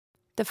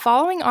The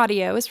following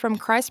audio is from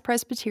Christ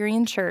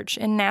Presbyterian Church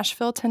in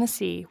Nashville,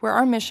 Tennessee, where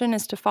our mission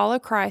is to follow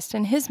Christ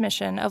in his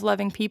mission of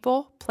loving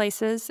people,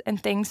 places,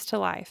 and things to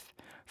life.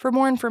 For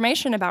more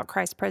information about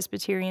Christ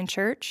Presbyterian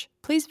Church,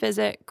 please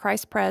visit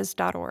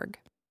christpres.org.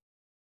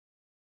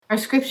 Our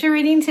scripture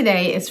reading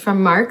today is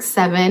from Mark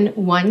 7,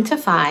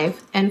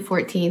 1-5 and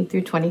 14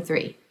 through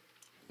 23.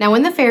 Now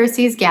when the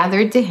Pharisees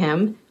gathered to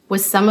him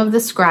with some of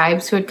the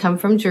scribes who had come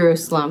from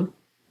Jerusalem,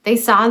 they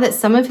saw that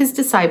some of his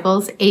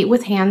disciples ate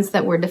with hands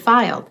that were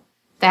defiled,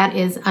 that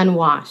is,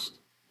 unwashed.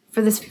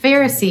 For the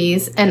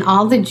Pharisees and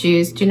all the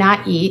Jews do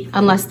not eat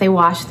unless they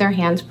wash their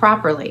hands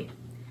properly,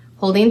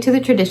 holding to the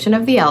tradition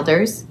of the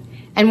elders,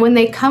 and when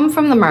they come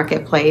from the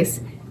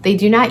marketplace, they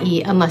do not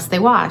eat unless they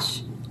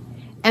wash.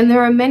 And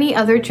there are many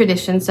other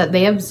traditions that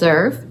they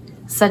observe,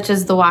 such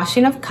as the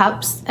washing of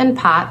cups and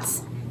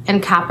pots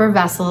and copper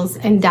vessels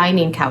and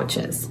dining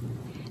couches.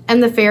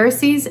 And the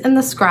Pharisees and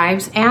the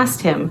scribes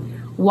asked him,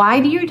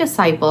 "Why do your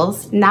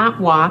disciples not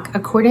walk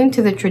according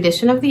to the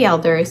tradition of the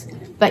elders,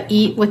 but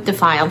eat with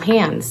defiled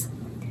hands?"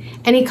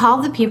 And he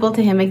called the people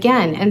to him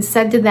again and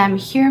said to them,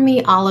 "Hear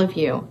me, all of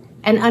you,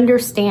 and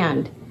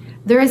understand.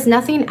 There is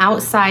nothing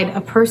outside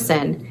a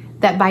person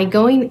that by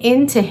going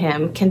into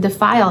him can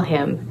defile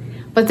him,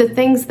 but the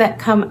things that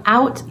come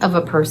out of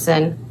a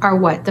person are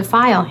what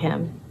defile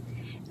him."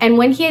 And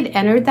when he had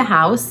entered the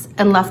house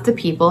and left the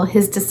people,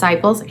 his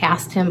disciples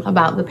asked him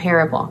about the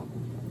parable.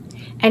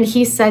 And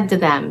he said to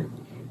them,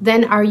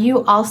 "Then are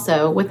you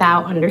also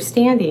without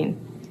understanding?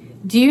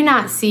 Do you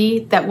not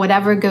see that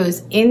whatever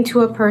goes into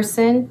a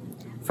person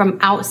from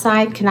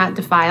outside cannot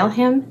defile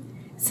him,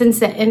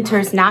 since it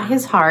enters not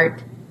his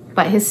heart,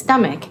 but his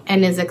stomach,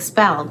 and is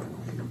expelled?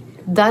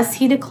 Thus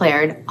he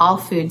declared all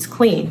foods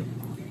clean.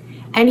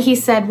 And he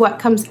said, what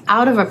comes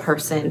out of a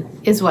person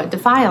is what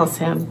defiles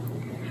him.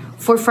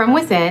 For from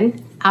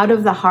within, out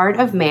of the heart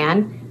of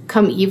man,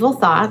 come evil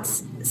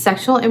thoughts,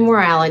 sexual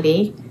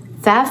immorality,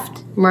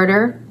 theft,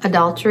 murder,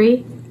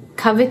 adultery,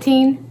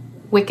 coveting,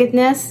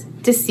 wickedness,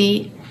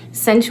 deceit,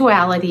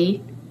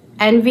 sensuality,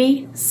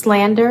 envy,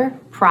 slander,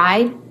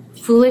 pride,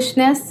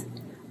 foolishness.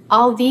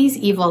 All these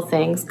evil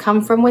things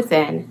come from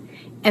within,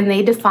 and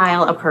they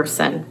defile a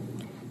person.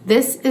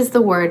 This is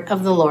the word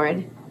of the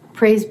Lord.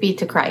 Praise be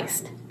to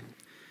Christ."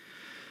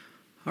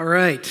 All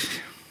right.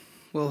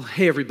 Well,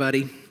 hey,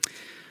 everybody.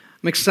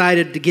 I'm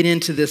excited to get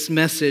into this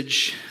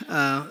message.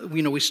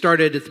 We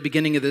started at the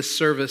beginning of this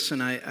service,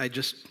 and I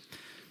just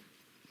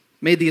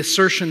made the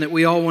assertion that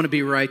we all want to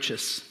be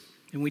righteous,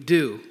 and we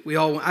do.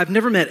 I've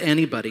never met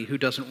anybody who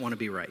doesn't want to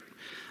be right,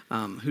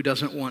 who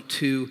doesn't want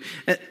to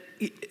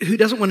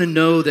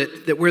know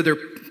that where they're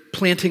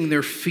planting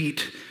their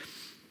feet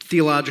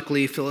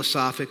theologically,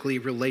 philosophically,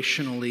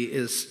 relationally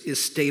is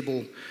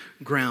stable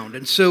ground.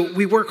 And so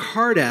we work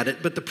hard at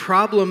it, but the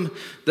problem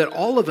that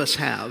all of us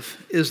have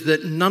is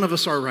that none of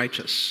us are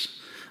righteous.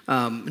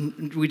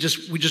 We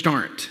just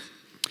aren't.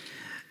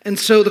 And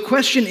so the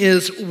question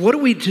is, what are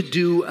we to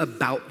do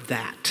about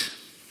that?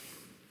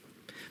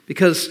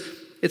 Because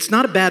it's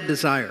not a bad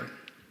desire.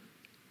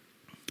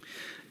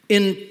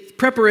 In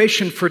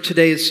preparation for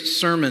today's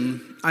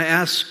sermon, I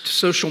asked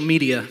social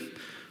media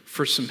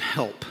for some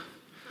help.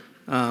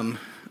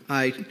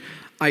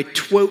 I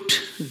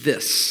quote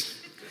this: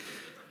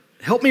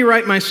 "Help me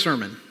write my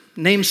sermon.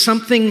 Name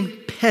something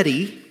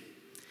petty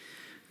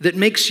that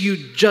makes you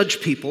judge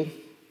people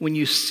when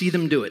you see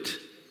them do it."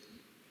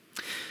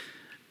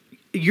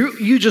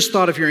 You just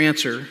thought of your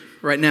answer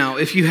right now.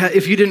 If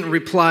you didn't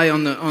reply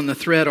on the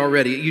thread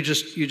already, you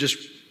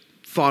just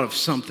thought of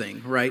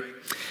something, right?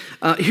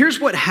 Here's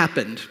what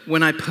happened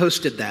when I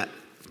posted that.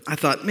 I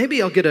thought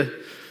maybe I'll get a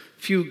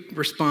few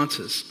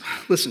responses.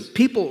 Listen,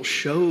 people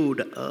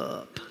showed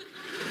up.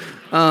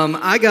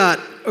 I got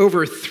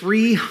over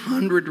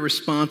 300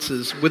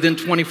 responses within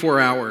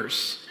 24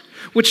 hours,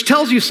 which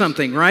tells you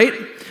something, right?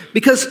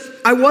 Because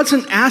I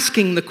wasn't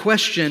asking the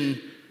question,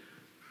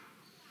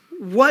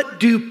 what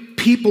do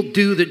people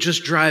do that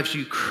just drives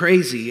you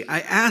crazy? I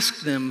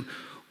asked them,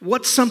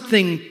 what's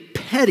something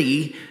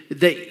petty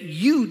that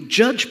you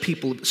judge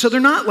people? So they're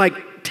not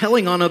like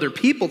telling on other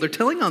people, they're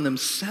telling on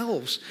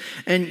themselves.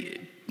 And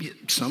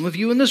some of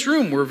you in this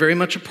room were very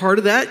much a part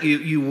of that.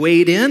 You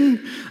weighed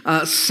in.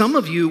 Some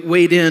of you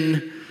weighed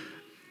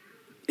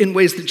in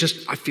ways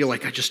that I feel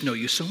like I just know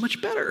you so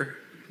much better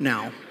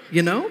now,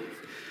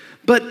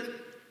 But,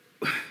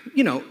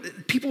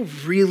 people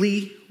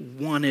really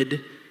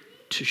wanted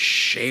to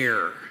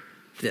share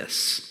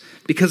this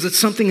because it's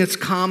something that's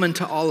common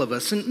to all of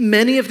us. And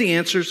many of the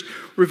answers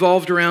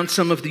revolved around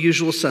some of the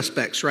usual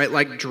suspects, right?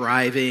 Like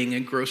driving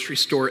and grocery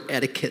store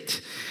etiquette,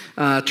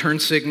 turn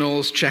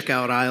signals,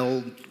 checkout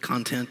aisle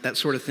content, that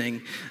sort of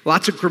thing.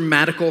 Lots of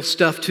grammatical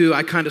stuff too.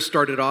 I kind of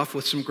started off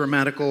with some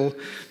grammatical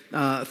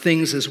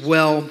things as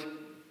well.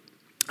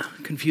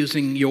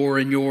 Confusing your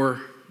and your,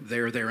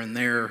 there, and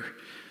there.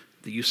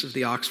 The use of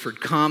the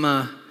Oxford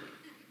comma.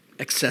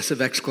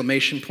 Excessive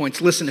exclamation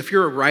points. Listen, if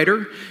you're a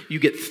writer, you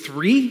get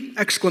 3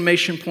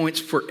 exclamation points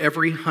for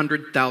every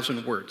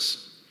 100,000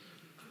 words.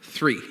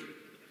 3.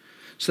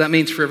 So that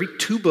means for every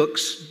 2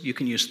 books, you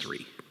can use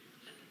 3.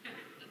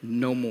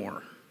 no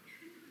more.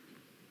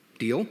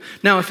 Deal?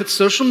 Now, if it's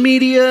social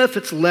media, if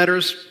it's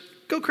letters,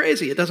 go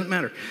crazy. It doesn't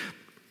matter.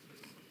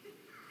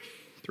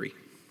 3.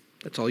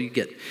 That's all you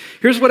get.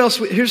 Here's what else.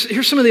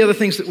 Here's some of the other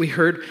things that we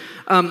heard.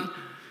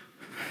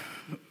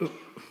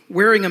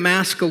 Wearing a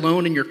mask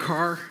alone in your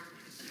car.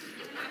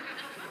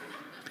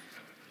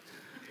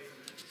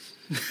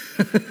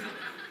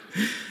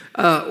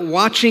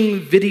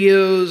 Watching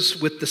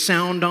videos with the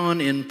sound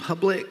on in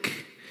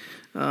public.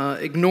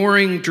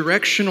 Ignoring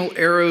directional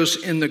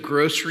arrows in the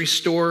grocery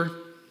store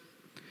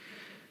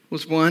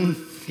was one.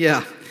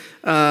 Yeah.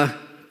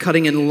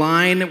 Cutting in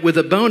line, with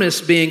a bonus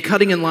being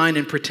cutting in line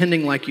and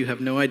pretending like you have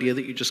no idea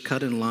that you just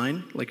cut in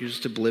line, like you're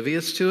just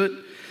oblivious to it.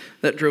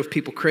 That drove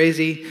people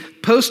crazy.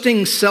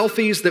 Posting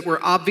selfies that were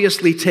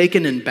obviously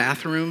taken in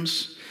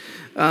bathrooms.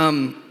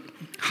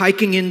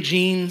 Hiking in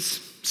jeans,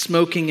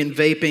 smoking and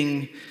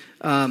vaping.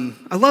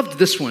 I loved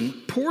this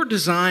one. Poor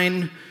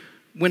design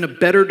when a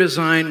better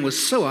design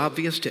was so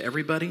obvious to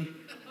everybody.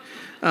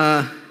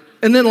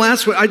 And then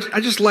last one, I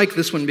just like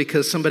this one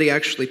because somebody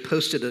actually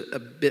posted a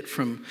bit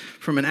from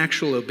an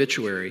actual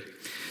obituary.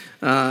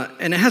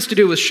 And it has to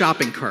do with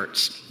shopping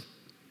carts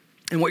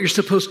and what you're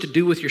supposed to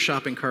do with your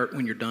shopping cart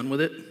when you're done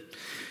with it.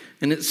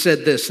 And it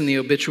said this in the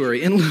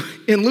obituary: in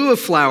lieu of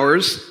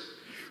flowers,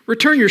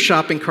 return your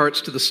shopping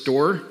carts to the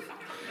store.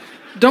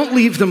 Don't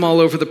leave them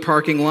all over the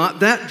parking lot.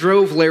 That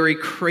drove Larry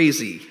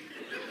crazy.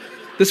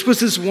 This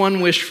was his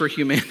one wish for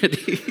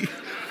humanity.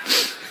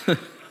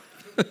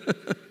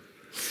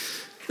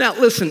 Now,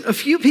 listen, a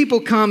few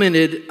people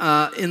commented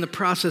in the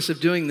process of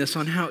doing this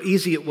on how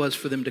easy it was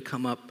for them to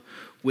come up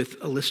with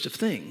a list of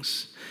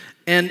things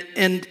and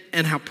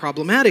how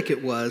problematic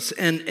it was.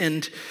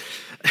 And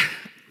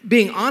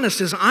being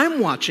honest, as I'm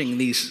watching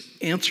these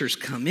answers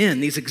come in,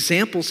 these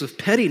examples of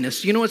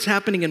pettiness, you know what's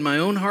happening in my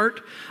own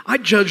heart? I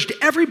judged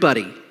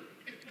everybody.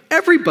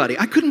 Everybody.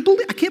 I can't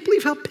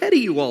believe how petty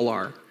you all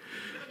are.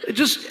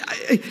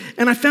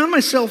 And I found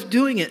myself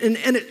doing it,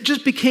 and it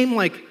just became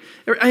like,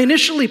 I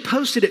initially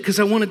posted it because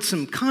I wanted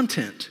some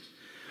content.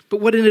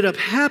 But what ended up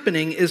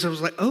happening is I was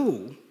like,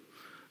 oh,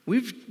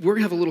 we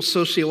have a little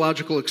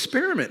sociological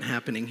experiment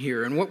happening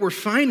here. And what we're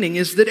finding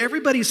is that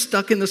everybody's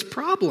stuck in this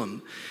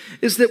problem,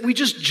 is that we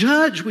just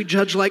judge. We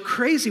judge like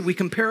crazy. We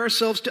compare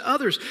ourselves to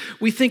others.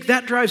 We think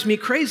that drives me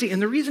crazy.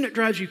 And the reason it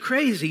drives you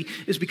crazy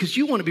is because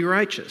you want to be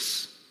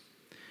righteous.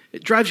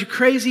 It drives you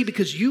crazy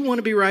because you want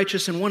to be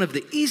righteous, and one of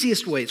the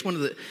easiest ways, one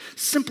of the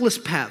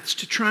simplest paths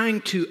to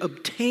trying to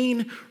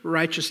obtain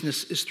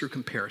righteousness is through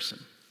comparison.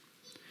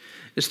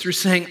 Is through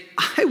saying,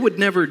 I would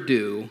never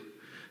do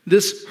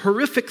this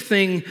horrific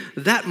thing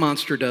that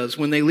monster does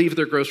when they leave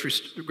their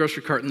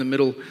grocery cart in the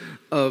middle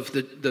of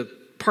the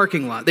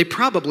parking lot. They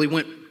probably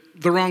went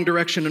the wrong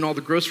direction in all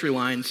the grocery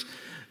lines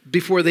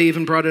before they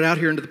even brought it out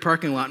here into the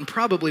parking lot, and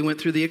probably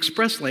went through the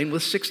express lane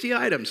with 60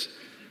 items.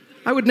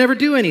 I would never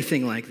do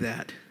anything like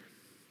that.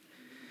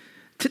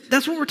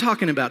 That's what we're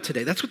talking about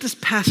today. That's what this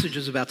passage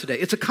is about today.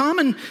 It's a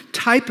common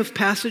type of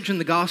passage in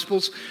the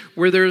Gospels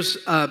where there's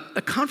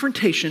a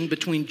confrontation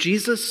between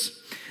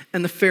Jesus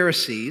and the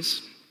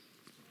Pharisees.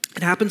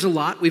 It happens a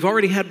lot. We've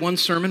already had one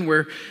sermon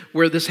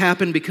where this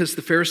happened because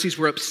the Pharisees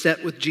were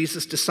upset with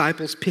Jesus'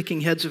 disciples picking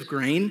heads of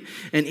grain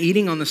and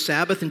eating on the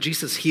Sabbath, and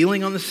Jesus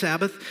healing on the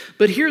Sabbath.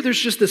 But here there's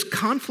just this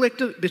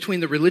conflict between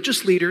the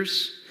religious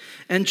leaders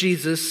and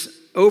Jesus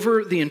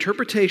over the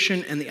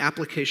interpretation and the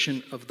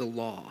application of the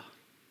law.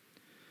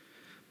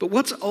 But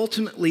what's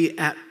ultimately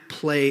at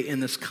play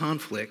in this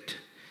conflict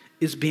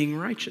is being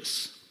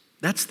righteous.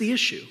 That's the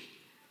issue.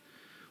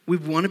 We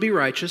want to be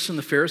righteous, and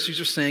the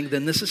Pharisees are saying,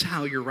 then this is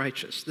how you're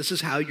righteous. This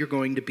is how you're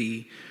going to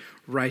be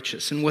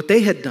righteous. And what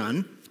they had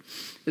done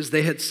is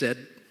they had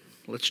said,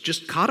 let's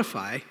just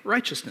codify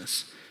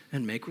righteousness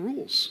and make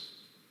rules.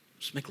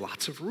 Just make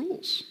lots of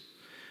rules.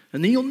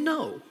 And then you'll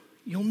know.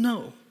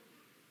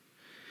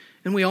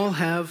 And we all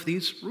have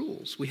these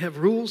rules. We have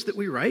rules that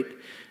we write,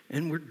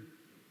 and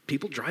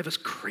people drive us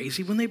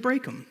crazy when they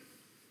break them.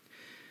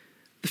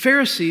 The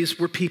Pharisees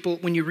were people,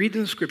 when you read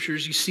in the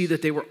scriptures, you see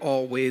that they were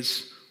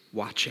always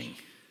watching.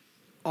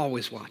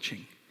 Always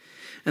watching.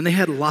 And they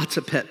had lots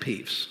of pet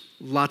peeves,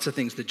 lots of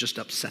things that just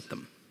upset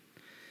them.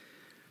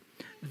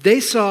 They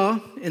saw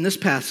in this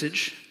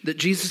passage that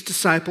Jesus'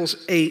 disciples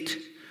ate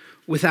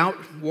without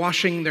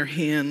washing their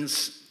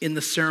hands in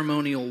the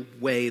ceremonial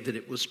way that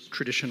it was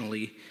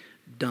traditionally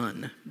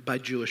done by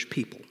Jewish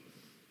people.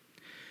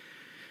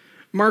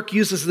 Mark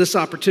uses this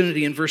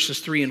opportunity in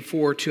verses 3 and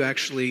 4 to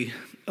actually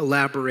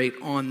elaborate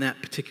on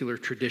that particular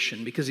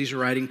tradition because he's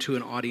writing to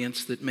an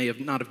audience that may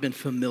not have been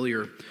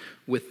familiar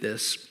with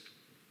this.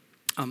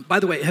 By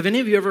the way, have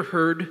any of you ever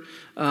heard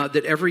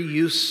that every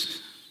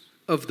use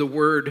of the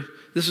word,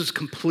 this is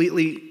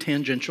completely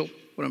tangential,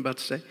 what I'm about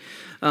to say,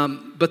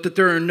 but that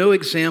there are no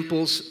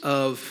examples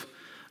of,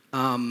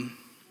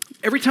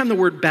 every time the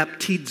word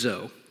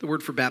baptizo, the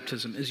word for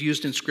baptism, is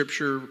used in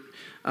Scripture,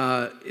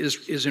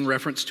 is in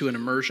reference to an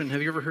immersion.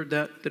 Have you ever heard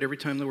that? That every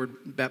time the word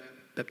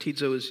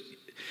baptizo is...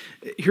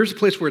 Here's a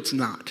place where it's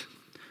not.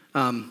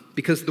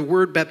 Because the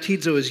word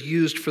baptizo is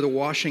used for the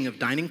washing of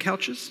dining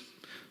couches.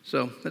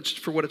 So that's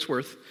for what it's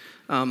worth.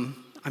 I'm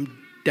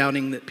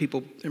doubting that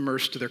people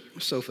immerse to their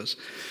sofas.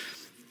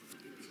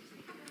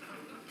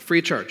 Free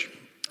of charge.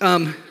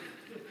 The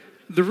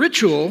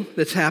ritual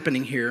that's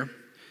happening here,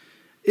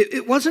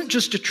 it wasn't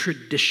just a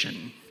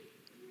tradition.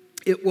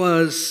 It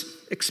was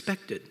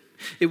expected.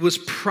 It was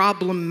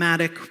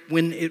problematic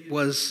when it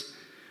was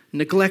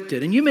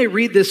neglected. And you may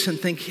read this and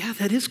think, yeah,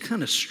 that is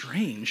kind of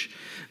strange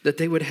that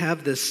they would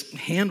have this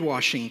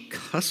hand-washing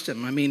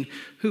custom. I mean,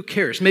 who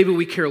cares? Maybe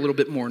we care a little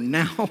bit more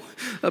now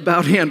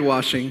about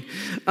hand-washing.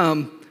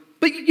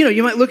 But,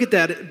 you might look at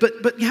that,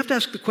 but you have to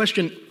ask the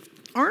question,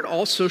 aren't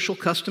all social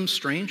customs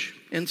strange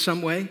in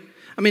some way?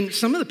 I mean,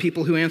 some of the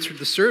people who answered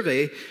the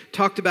survey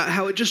talked about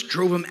how it just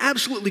drove them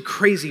absolutely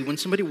crazy when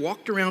somebody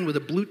walked around with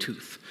a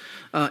Bluetooth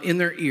in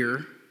their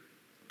ear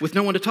with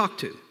no one to talk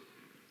to.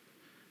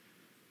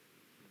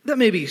 That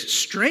may be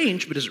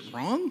strange, but is it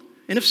wrong?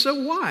 And if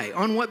so, why?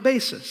 On what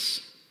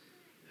basis?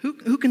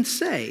 Who can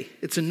say?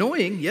 It's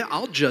annoying. Yeah,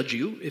 I'll judge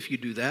you if you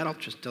do that. I'll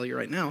just tell you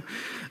right now.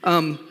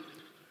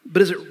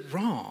 But is it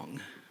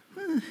wrong?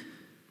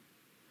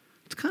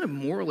 It's kind of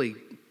morally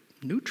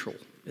neutral,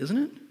 isn't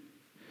it?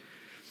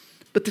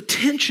 But the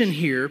tension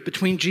here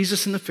between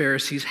Jesus and the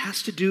Pharisees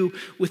has to do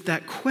with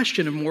that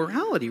question of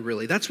morality,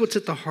 really. That's what's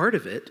at the heart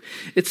of it.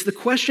 It's the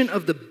question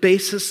of the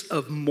basis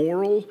of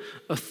moral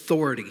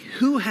authority.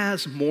 Who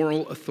has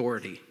moral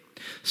authority?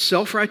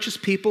 Self-righteous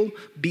people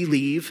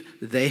believe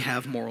they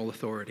have moral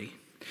authority.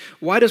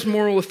 Why does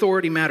moral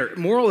authority matter?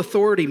 Moral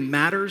authority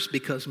matters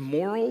because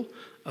moral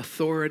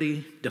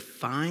authority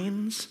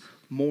defines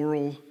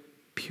moral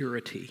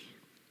purity.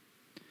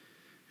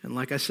 And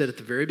like I said at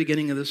the very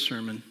beginning of this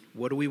sermon,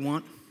 what do we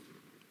want?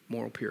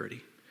 Moral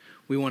purity.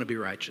 We want to be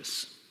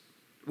righteous.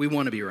 We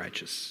want to be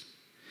righteous.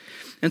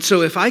 And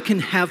so if I can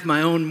have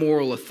my own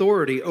moral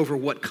authority over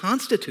what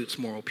constitutes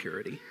moral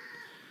purity,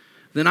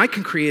 then I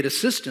can create a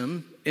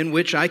system in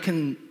which I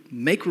can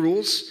make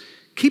rules,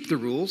 keep the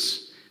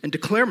rules, and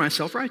declare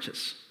myself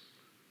righteous.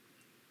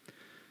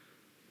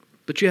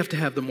 But you have to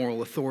have the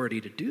moral authority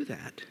to do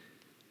that.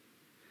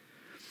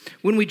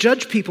 When we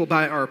judge people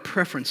by our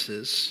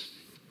preferences,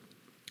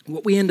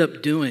 what we end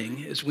up doing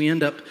is we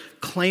end up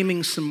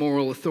claiming some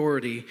moral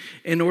authority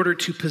in order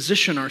to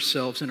position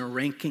ourselves in a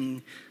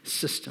ranking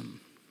system.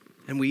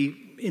 And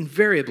we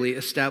invariably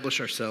establish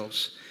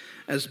ourselves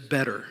as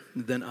better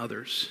than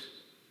others.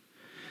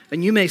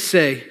 And you may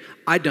say,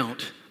 I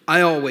don't.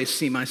 I always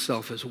see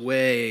myself as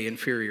way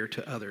inferior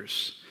to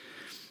others.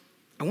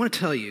 I want to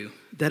tell you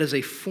that is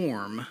a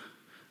form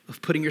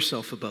of putting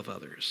yourself above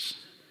others.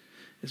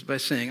 Is by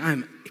saying,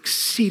 I'm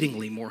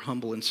exceedingly more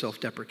humble and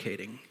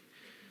self-deprecating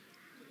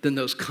than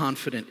those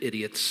confident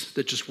idiots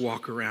that just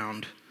walk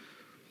around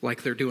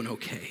like they're doing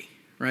okay,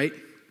 right?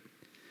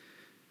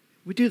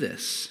 We do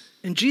this.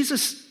 And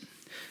Jesus,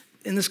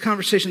 in this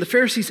conversation, the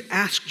Pharisees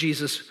ask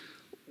Jesus,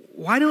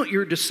 why don't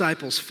your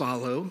disciples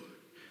follow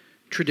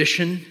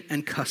tradition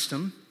and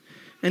custom?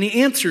 And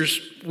he answers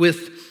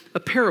with a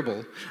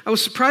parable. I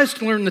was surprised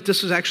to learn that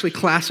this was actually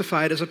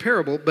classified as a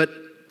parable, but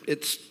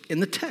it's in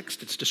the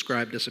text, it's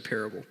described as a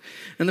parable.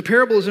 And the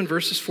parable is in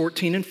verses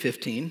 14 and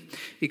 15.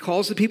 He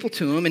calls the people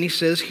to him and he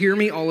says, hear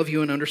me, all of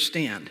you, and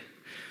understand.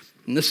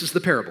 And this is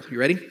the parable. You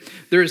ready?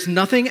 There is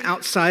nothing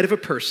outside of a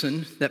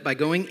person that by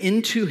going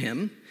into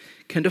him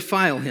can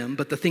defile him,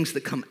 but the things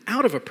that come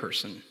out of a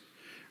person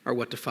are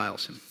what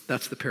defiles him.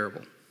 That's the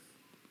parable.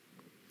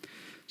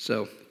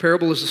 So,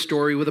 parable is a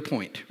story with a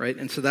point, right?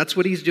 And so that's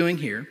what he's doing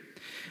here.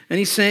 And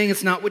he's saying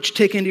it's not what you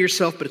take into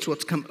yourself, but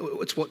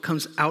it's what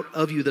comes out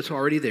of you that's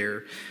already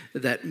there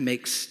that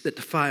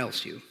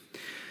defiles you.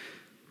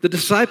 The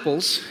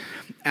disciples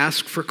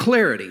ask for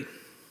clarity.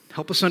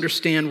 Help us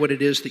understand what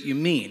it is that you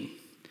mean.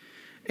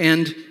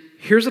 And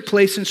here's a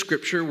place in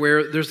Scripture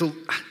where there's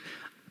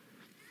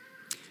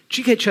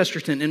G.K.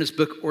 Chesterton, in his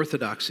book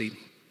Orthodoxy,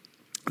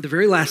 the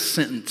very last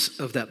sentence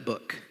of that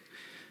book,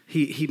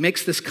 he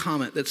makes this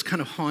comment that's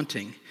kind of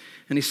haunting.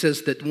 And he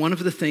says that one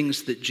of the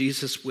things that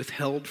Jesus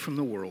withheld from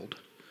the world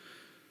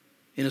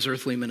in his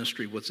earthly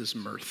ministry was his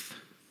mirth.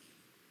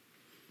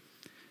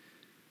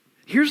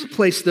 Here's a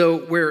place, though,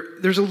 where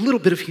there's a little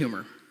bit of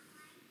humor.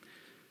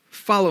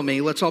 Follow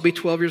me. Let's all be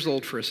 12 years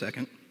old for a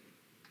second.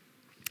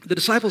 The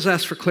disciples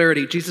ask for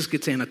clarity. Jesus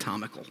gets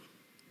anatomical.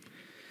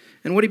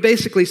 And what he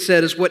basically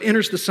said is what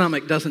enters the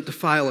stomach doesn't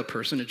defile a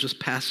person. It just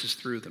passes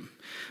through them.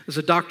 As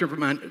a doctor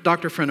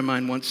friend of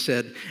mine once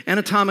said,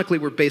 anatomically,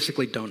 we're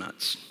basically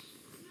donuts.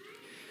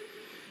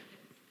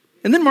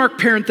 And then Mark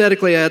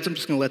parenthetically adds, I'm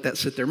just going to let that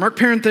sit there. Mark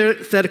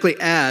parenthetically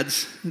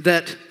adds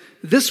that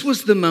this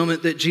was the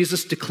moment that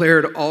Jesus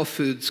declared all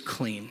foods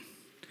clean,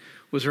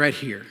 was right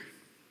here.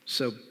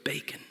 So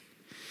bacon.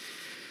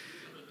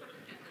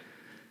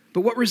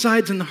 But what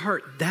resides in the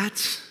heart,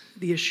 that's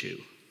the issue.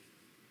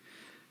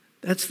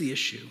 That's the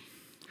issue.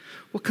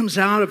 What comes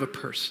out of a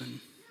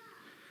person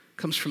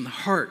comes from the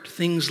heart.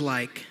 Things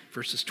like,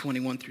 verses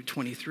 21 through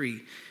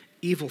 23,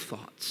 evil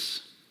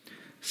thoughts,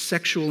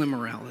 sexual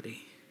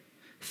immorality,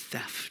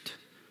 theft,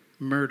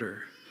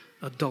 murder,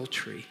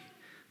 adultery,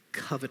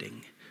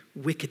 coveting,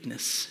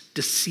 wickedness,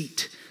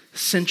 deceit,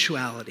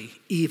 sensuality,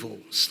 evil,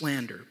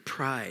 slander,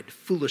 pride,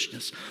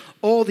 foolishness.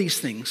 All these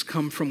things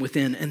come from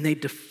within and they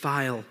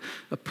defile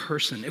a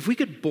person. If we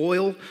could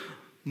boil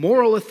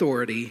moral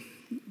authority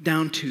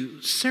down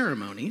to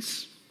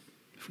ceremonies,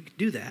 if we could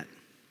do that,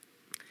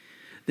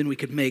 then we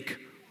could make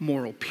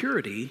moral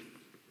purity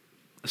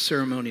a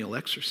ceremonial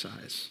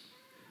exercise.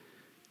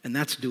 And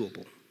that's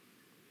doable.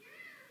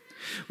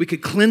 We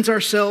could cleanse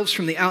ourselves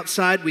from the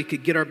outside. We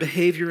could get our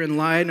behavior in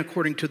line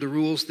according to the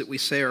rules that we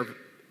say are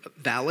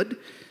valid.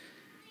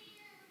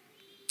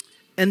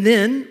 And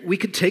then we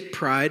could take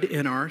pride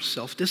in our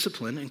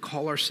self-discipline and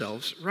call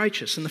ourselves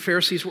righteous. And the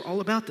Pharisees were all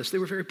about this. They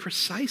were very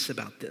precise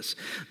about this.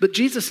 But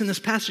Jesus in this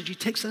passage, he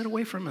takes that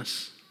away from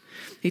us.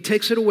 He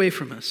takes it away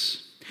from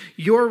us.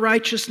 Your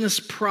righteousness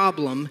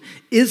problem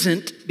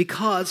isn't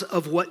because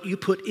of what you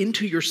put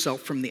into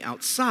yourself from the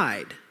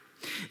outside.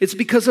 It's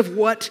because of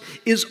what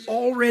is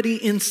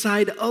already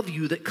inside of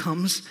you that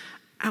comes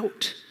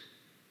out.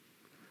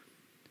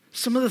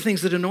 Some of the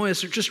things that annoy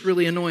us are just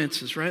really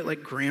annoyances, right?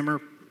 Like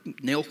grammar,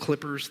 nail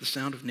clippers, the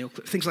sound of nail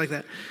clippers, things like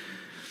that.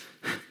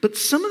 But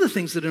some of the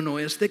things that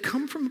annoy us, they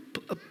come from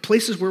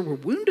places where we're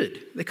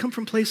wounded. They come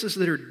from places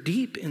that are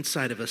deep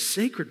inside of us,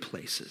 sacred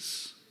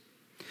places.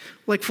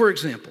 Like, for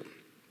example,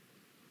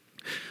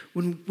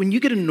 when you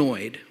get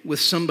annoyed with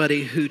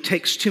somebody who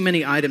takes too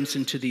many items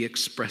into the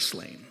express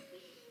lane,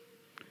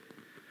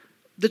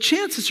 the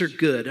chances are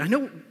good, I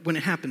know when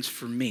it happens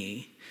for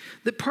me,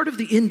 that part of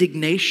the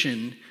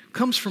indignation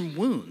comes from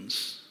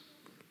wounds.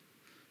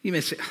 You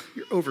may say,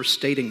 you're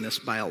overstating this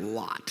by a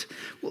lot.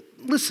 Well,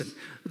 listen,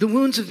 the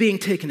wounds of being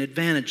taken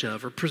advantage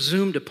of or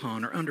presumed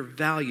upon or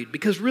undervalued,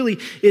 because really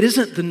it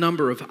isn't the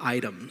number of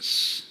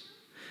items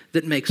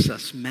that makes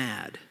us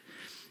mad.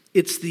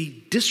 It's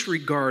the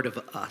disregard of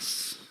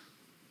us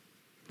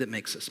that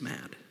makes us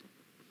mad.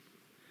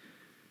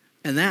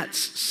 And that's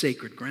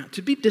sacred ground.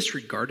 To be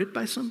disregarded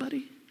by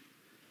somebody,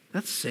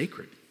 that's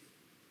sacred.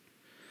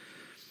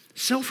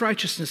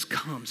 Self-righteousness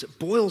comes, it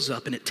boils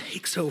up, and it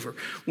takes over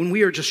when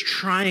we are just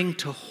trying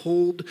to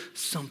hold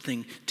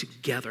something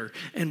together.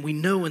 And we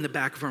know in the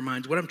back of our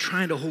minds, what I'm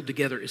trying to hold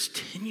together is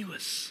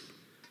tenuous.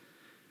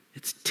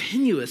 It's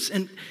tenuous.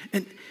 And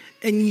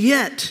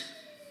yet,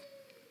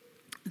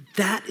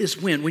 that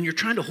is when you're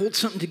trying to hold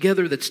something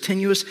together that's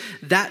tenuous,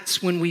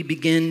 that's when we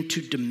begin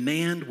to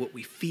demand what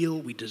we feel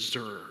we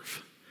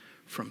deserve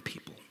from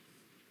people.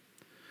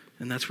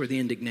 And that's where the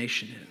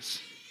indignation is.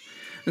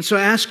 And so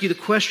I ask you the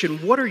question,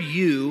 what are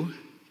you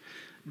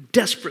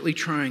desperately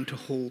trying to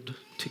hold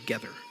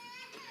together?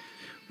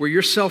 Where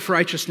your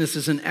self-righteousness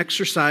is an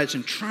exercise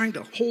in trying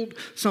to hold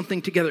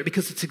something together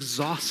because it's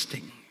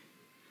exhausting.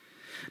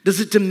 Does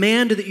it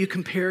demand that you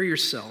compare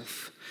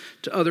yourself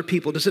to other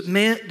people? Do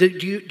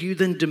you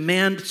then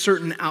demand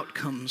certain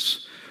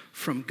outcomes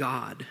from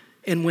God?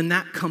 And when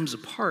that comes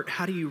apart,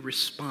 how do you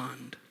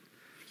respond?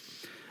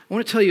 I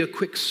want to tell you a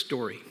quick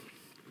story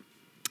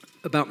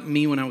about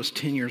me when I was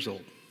 10 years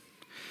old.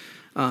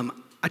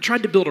 I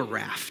tried to build a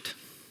raft.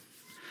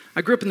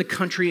 I grew up in the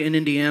country in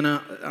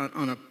Indiana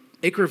on an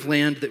acre of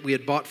land that we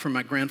had bought from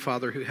my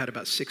grandfather, who had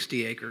about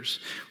 60 acres.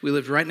 We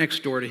lived right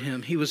next door to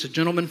him. He was a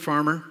gentleman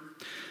farmer.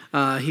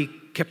 He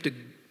kept a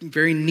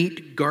very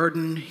neat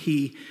garden.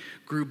 He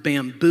grew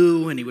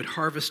bamboo, and he would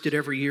harvest it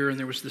every year. And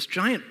there was this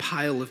giant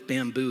pile of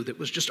bamboo that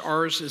was just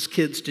ours as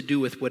kids to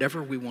do with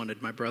whatever we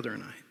wanted, my brother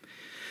and I.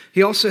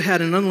 He also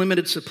had an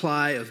unlimited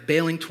supply of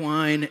baling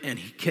twine, and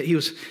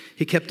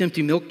he kept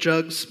empty milk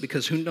jugs,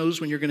 because who knows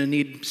when you're going to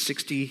need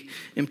 60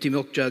 empty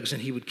milk jugs, and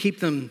he would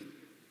keep them.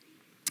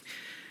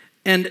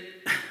 And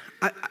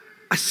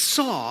I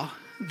saw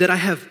that I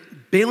have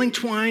baling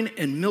twine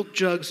and milk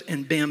jugs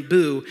and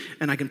bamboo,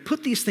 and I can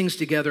put these things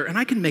together, and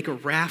I can make a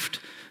raft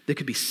that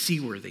could be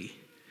seaworthy.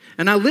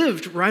 And I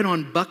lived right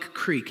on Buck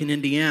Creek in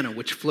Indiana,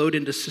 which flowed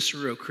into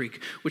Cicero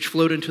Creek, which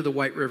flowed into the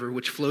White River,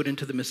 which flowed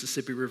into the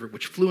Mississippi River,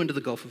 which flew into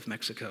the Gulf of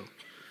Mexico.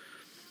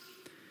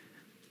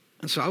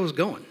 And so I was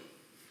going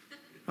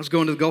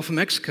to the Gulf of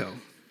Mexico.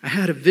 I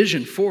had a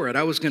vision for it.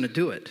 I was going to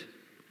do it.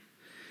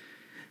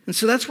 And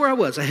so that's where I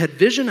was. I had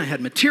vision, I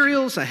had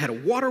materials, I had a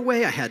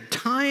waterway, I had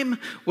time.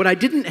 What I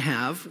didn't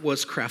have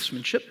was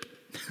craftsmanship.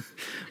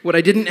 What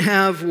I didn't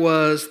have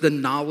was the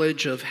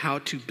knowledge of how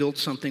to build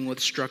something with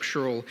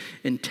structural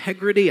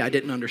integrity. I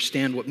didn't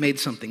understand what made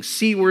something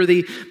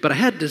seaworthy, but I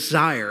had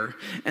desire,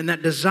 and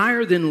that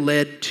desire then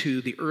led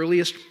to the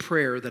earliest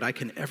prayer that I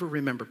can ever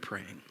remember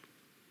praying.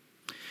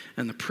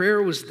 And the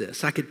prayer was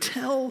this: I could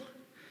tell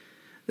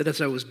that as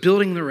I was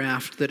building the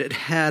raft that it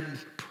had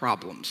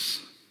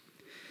problems.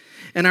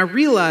 And I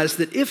realized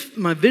that if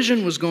my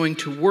vision was going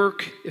to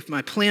work, if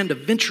my plan to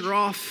venture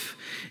off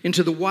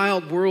into the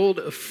wild world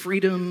of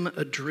freedom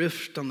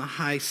adrift on the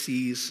high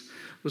seas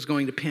was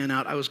going to pan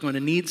out, I was going to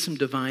need some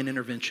divine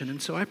intervention,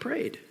 and so I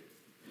prayed.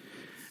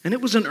 And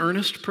it was an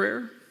earnest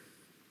prayer.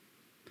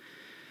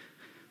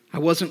 I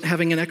wasn't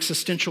having an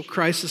existential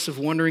crisis of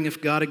wondering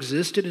if God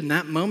existed. In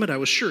that moment, I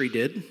was sure he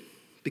did,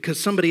 because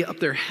somebody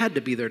up there had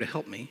to be there to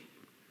help me,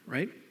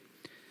 right?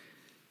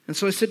 And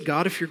so I said,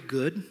 God, if you're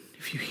good,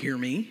 if you hear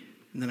me.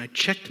 And then I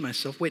checked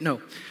myself. Wait,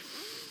 no.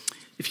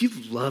 if you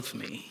love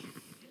me,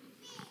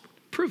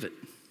 prove it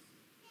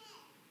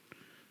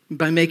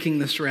by making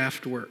this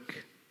raft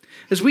work.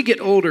 As we get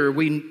older,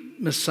 we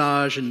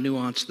massage and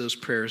nuance those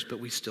prayers,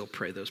 but we still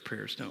pray those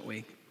prayers, don't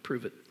we?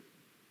 Prove it.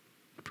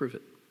 Prove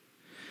it.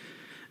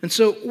 And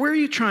so where are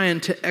you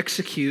trying to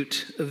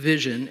execute a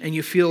vision and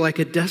you feel like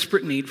a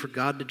desperate need for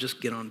God to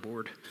just get on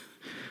board,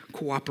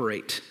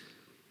 cooperate?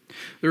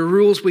 There are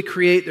rules we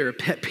create, there are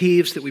pet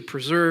peeves that we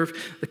preserve,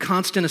 the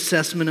constant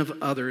assessment of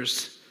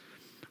others.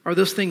 Are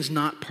those things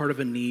not part of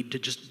a need to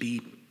just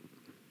be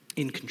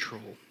in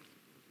control?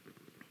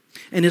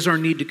 And is our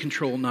need to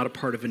control not a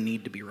part of a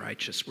need to be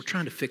righteous? We're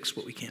trying to fix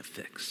what we can't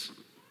fix.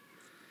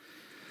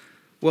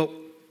 Well,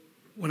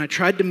 when I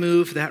tried to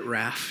move that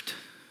raft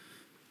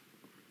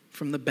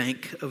from the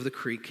bank of the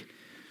creek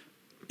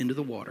into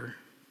the water,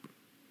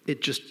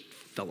 it just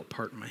fell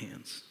apart in my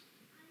hands.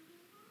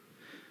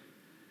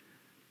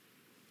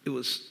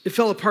 It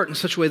fell apart in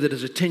such a way that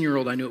as a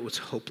 10-year-old, I knew it was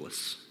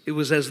hopeless. It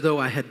was as though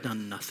I had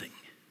done nothing.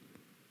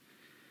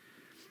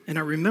 And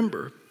I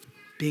remember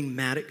being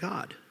mad at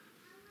God.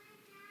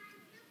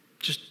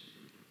 Just,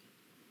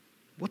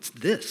 what's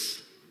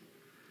this?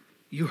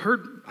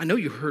 I know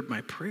you heard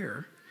my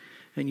prayer,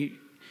 and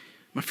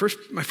my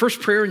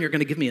first prayer, and you're going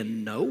to give me a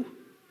no?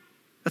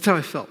 That's how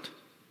I felt.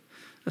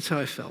 That's how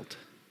I felt.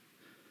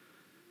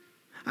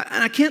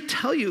 And I can't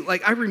tell you,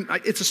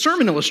 it's a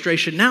sermon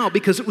illustration now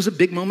because it was a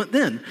big moment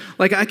then.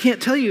 I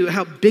can't tell you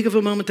how big of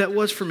a moment that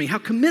was for me, how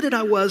committed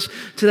I was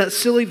to that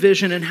silly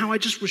vision, and how I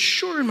just was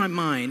sure in my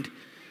mind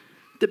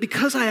that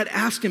because I had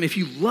asked him, if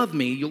you love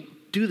me, you'll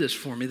do this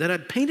for me, that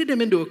I'd painted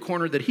him into a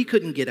corner that he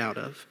couldn't get out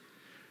of.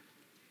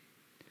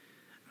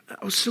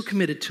 I was so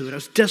committed to it. I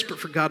was desperate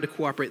for God to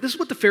cooperate. This is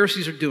what the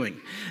Pharisees are doing.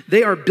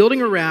 They are building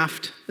a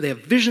raft. They have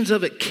visions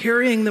of it,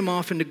 carrying them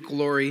off into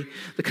glory,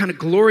 the kind of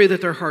glory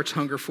that their hearts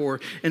hunger for.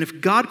 And if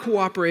God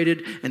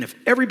cooperated and if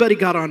everybody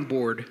got on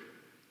board,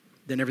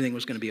 then everything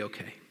was going to be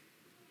okay.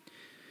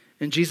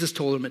 And Jesus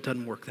told them it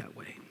doesn't work that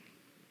way.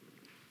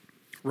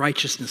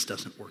 Righteousness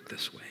doesn't work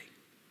this way.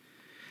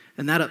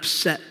 And that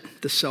upset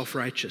the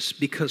self-righteous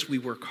because we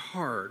work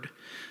hard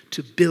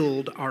to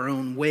build our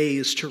own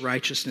ways to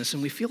righteousness,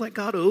 and we feel like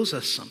God owes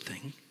us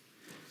something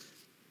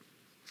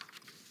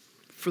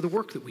for the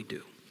work that we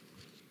do.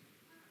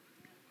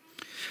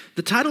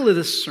 The title of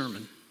this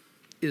sermon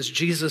is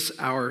Jesus,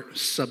 Our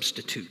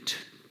Substitute.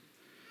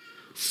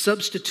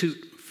 Substitute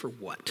for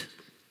what?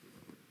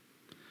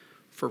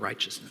 For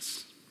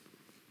righteousness.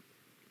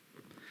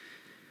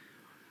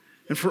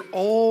 And for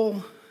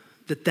all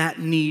that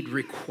need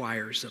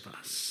requires of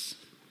us.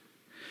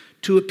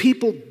 To a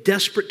people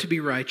desperate to be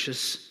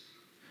righteous,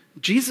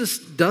 Jesus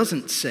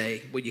doesn't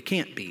say, well, you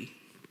can't be.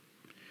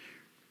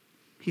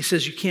 He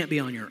says you can't be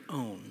on your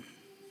own.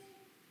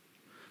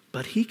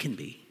 But he can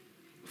be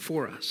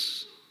for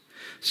us.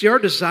 See, our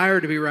desire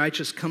to be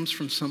righteous comes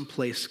from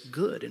someplace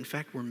good. In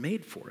fact, we're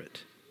made for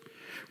it.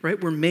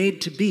 Right? We're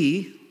made to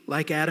be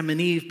like Adam and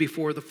Eve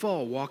before the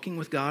fall, walking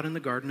with God in the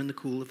garden in the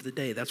cool of the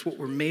day. That's what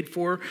we're made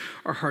for.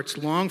 Our hearts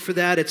long for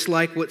that. It's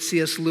like what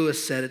C.S.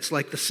 Lewis said. It's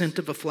like the scent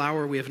of a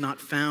flower we have not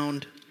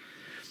found,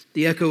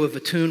 the echo of a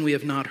tune we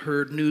have not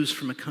heard, news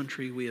from a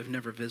country we have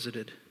never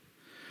visited.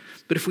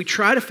 But if we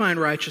try to find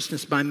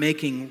righteousness by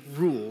making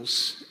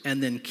rules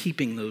and then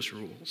keeping those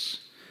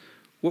rules,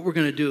 what we're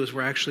going to do is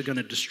we're actually going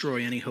to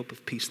destroy any hope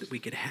of peace that we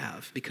could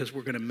have, because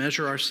we're going to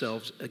measure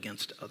ourselves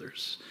against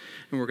others,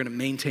 and we're going to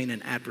maintain an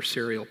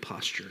adversarial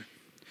posture.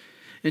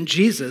 And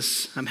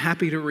Jesus, I'm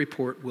happy to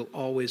report, will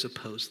always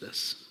oppose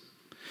this.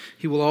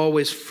 He will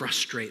always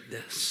frustrate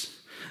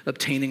this,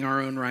 obtaining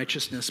our own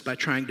righteousness by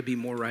trying to be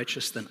more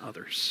righteous than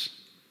others.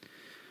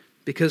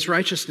 Because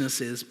righteousness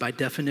is, by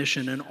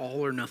definition, an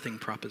all or nothing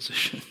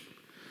proposition.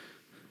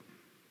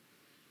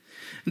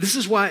 This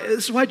is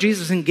why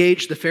Jesus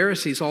engaged the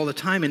Pharisees all the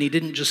time, and he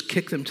didn't just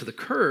kick them to the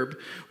curb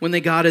when they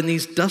got in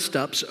these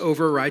dust-ups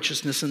over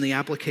righteousness and the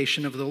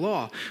application of the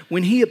law.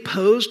 When he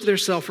opposed their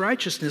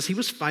self-righteousness, he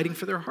was fighting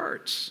for their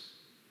hearts.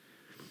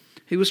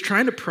 He was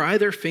trying to pry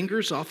their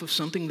fingers off of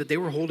something that they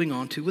were holding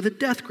on to with a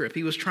death grip.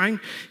 He was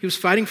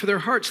fighting for their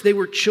hearts. They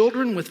were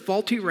children with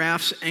faulty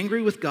rafts,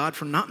 angry with God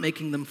for not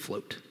making them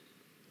float.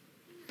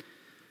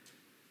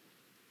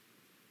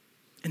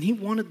 And he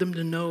wanted them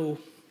to know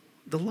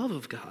the love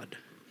of God.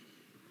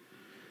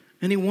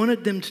 And he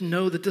wanted them to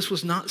know that this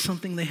was not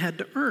something they had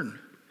to earn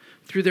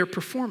through their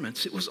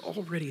performance. It was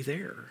already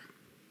there.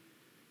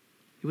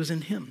 It was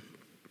in him.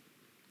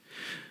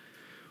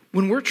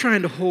 When we're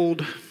trying to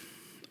hold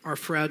our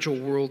fragile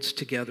worlds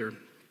together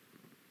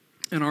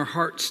and our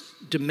hearts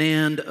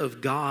demand of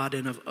God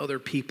and of other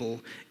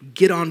people,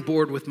 get on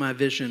board with my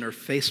vision or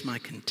face my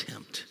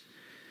contempt,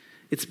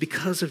 it's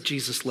because of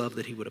Jesus' love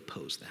that he would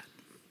oppose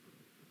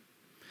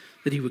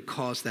that he would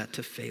cause that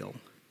to fail.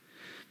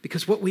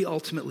 Because what we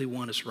ultimately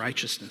want is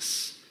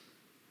righteousness.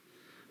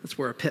 That's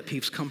where our pet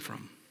peeves come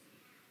from.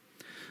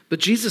 But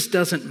Jesus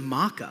doesn't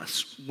mock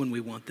us when we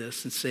want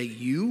this and say,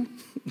 you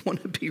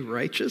want to be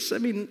righteous? I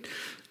mean,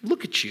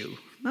 look at you.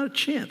 Not a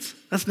chance.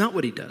 That's not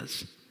what he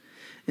does.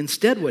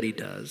 Instead, what he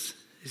does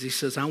is he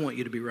says, I want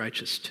you to be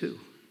righteous too.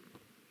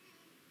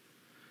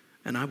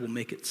 and I will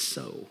make it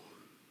so.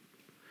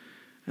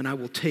 And I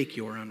will take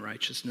your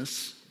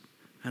unrighteousness,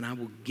 and I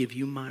will give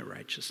you my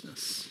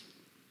righteousness.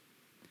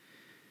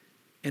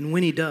 And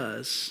when he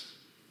does,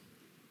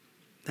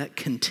 that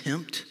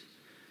contempt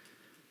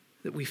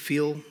that we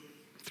feel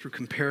through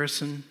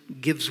comparison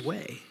gives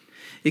way.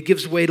 It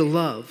gives way to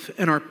love,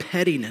 and our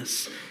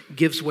pettiness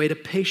gives way to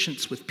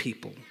patience with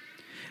people,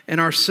 and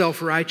our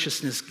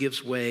self-righteousness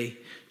gives way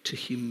to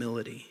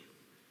humility.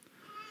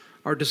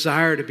 Our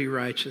desire to be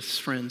righteous,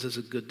 friends, is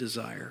a good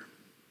desire.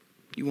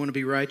 You want to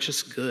be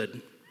righteous?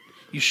 Good.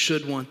 You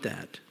should want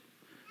that.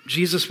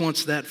 Jesus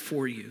wants that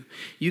for you.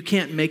 You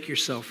can't make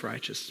yourself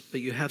righteous,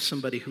 but you have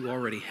somebody who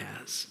already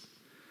has.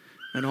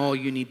 And all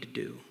you need to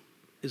do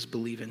is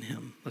believe in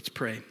him. Let's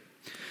pray.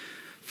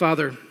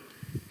 Father,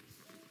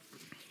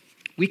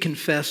 we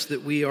confess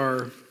that we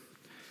are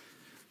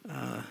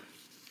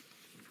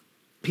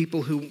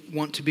people who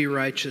want to be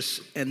righteous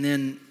and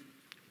then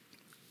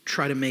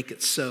try to make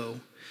it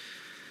so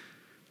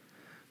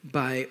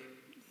by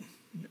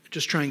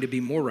just trying to be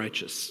more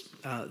righteous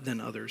than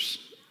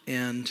others.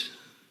 And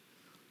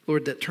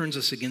Lord, that turns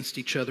us against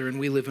each other, and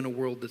we live in a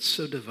world that's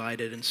so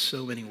divided in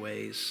so many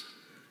ways.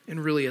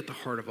 And really at the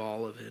heart of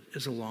all of it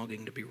is a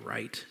longing to be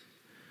right,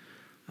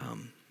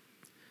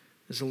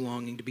 is a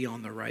longing to be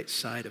on the right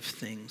side of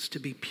things, to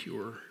be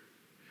pure.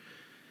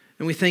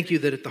 And we thank you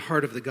that at the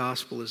heart of the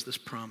gospel is this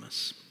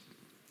promise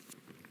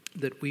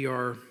that we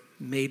are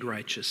made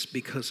righteous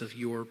because of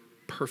your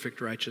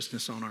perfect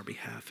righteousness on our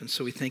behalf. And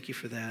so we thank you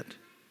for that.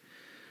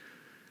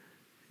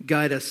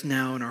 Guide us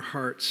now in our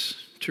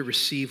hearts to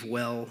receive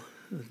well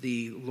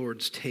the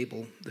Lord's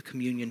table, the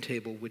communion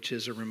table, which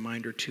is a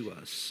reminder to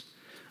us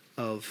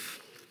of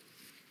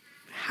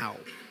how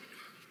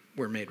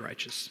we're made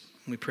righteous.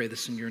 We pray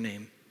this in your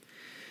name.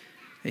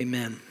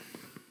 Amen.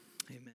 Amen.